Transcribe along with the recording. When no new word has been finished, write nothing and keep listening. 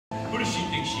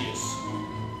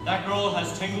That girl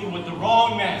has tangled with the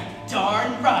wrong man.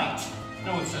 Darn right.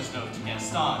 No one says no to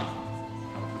Gaston.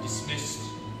 Dismissed,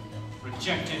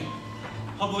 rejected,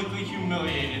 publicly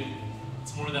humiliated.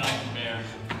 It's more than I can bear.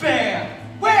 Bear!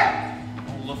 Where?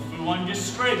 Oh, Lefou, I'm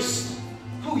disgraced.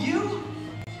 Who, you?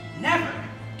 Never.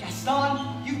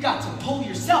 Gaston, you've got to pull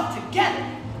yourself together.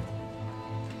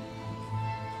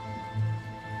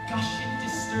 Gosh, it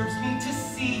disturbs me to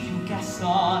see you,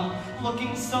 Gaston,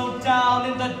 looking so down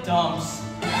in the dumps.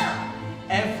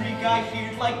 Every guy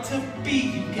here'd like to be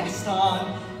you,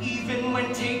 Gaston, even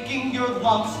when taking your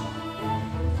lumps.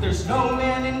 There's no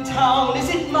man in town as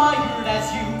admired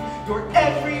as you. You're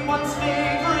everyone's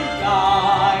favorite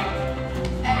guy.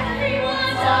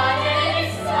 Everyone's eyes are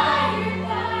inspired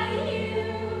by you,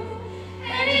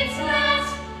 and it's not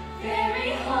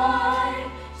very hard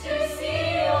to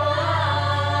see why.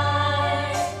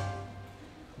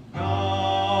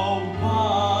 No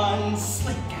one's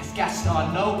slick as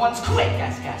Gaston, no one's quick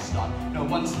as Gaston, no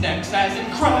one's next as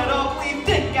incredibly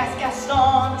thick as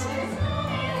Gaston. There's no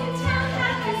man in town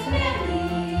half as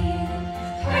many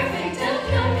perfect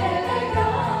and ever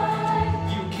gone.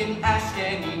 You can ask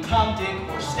any Tom, Dick,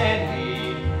 or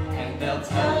Stanley, and they'll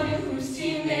tell you whose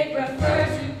team they prefer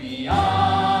to be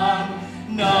on.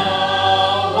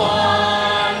 No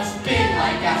one's been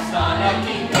like Gaston, a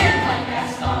kingpin like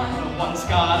Gaston. No one's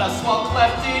got a swell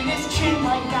cleft in his chin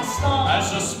like Gaston.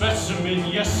 As a specimen,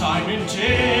 yes, I'm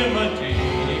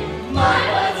intimidating.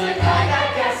 Mine was a guy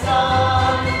like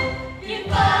Gaston. Give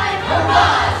 5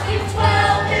 hurrahs, give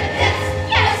 12 good hits.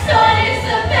 Gaston is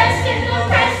the best and the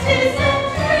rest is a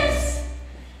prince.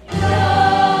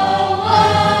 No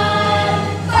one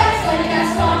fights like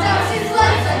Gaston, does his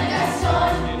life like Gaston.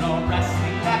 In a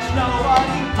wrestling match,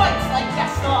 nobody fights like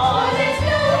Gaston. Oh, there's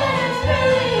no one as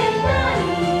burly and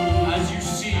brawny. As you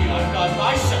see, I've got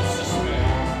biceps to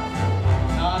spare.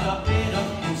 Not a bit of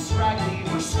him scraggly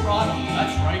or scrawny.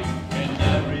 That's right, and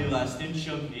every last inch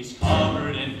of me's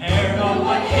covered in hair. No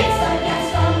one hits like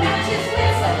Gaston, matches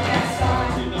wins like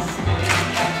Gaston. In a spinning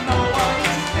match, nobody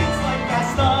spins like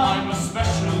Gaston. I'm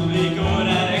especially good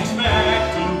at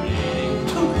expectorating.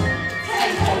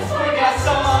 10 points for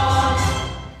Gaston!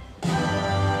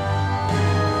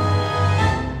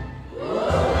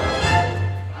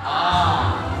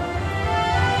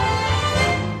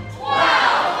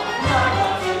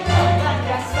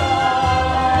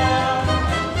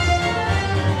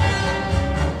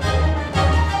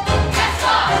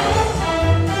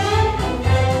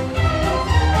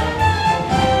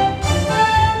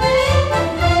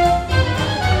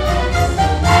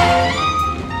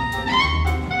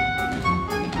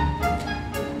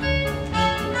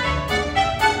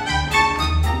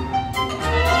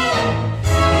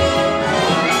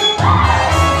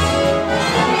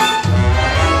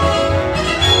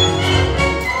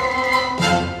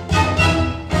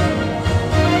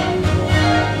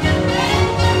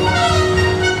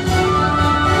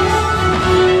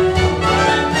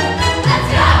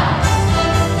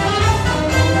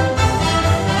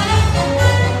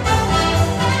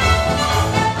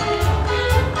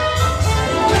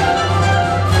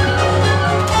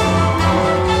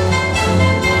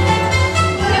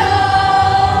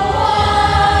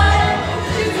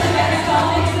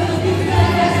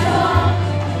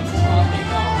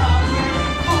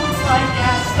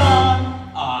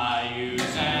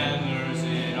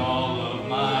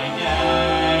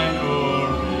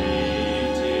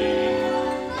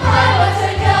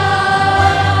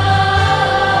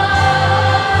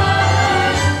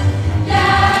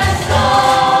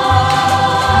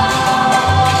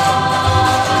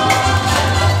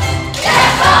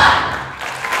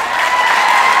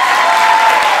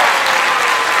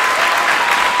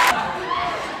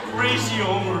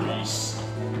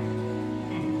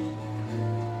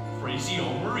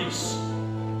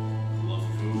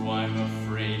 Lefou, I'm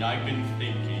afraid I've been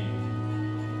thinking.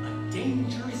 A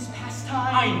dangerous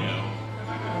pastime. I know.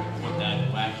 But that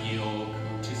wacky old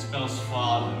coot, Isabel's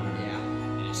father.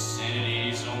 Yeah. His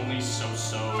sanity's only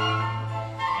so-so.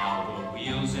 Now the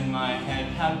wheels in my head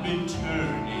have been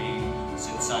turning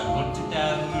since I looked at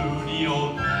that moody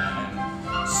old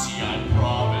man. See, I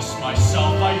promised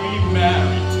myself I'd be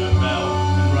married to Mel,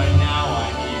 and right now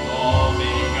I'm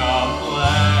evolving a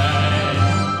plan.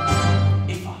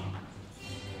 If I...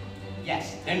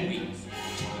 Yes, then we...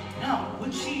 Now,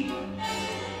 would she...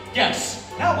 Yes.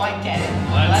 Now I get it.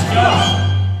 Let's go.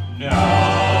 No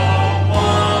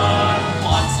one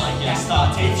plots like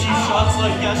Gaston, takes you shots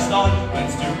like Gaston,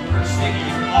 let's do bursting,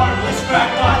 harmless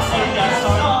crackpots like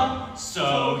Gaston.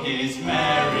 So his man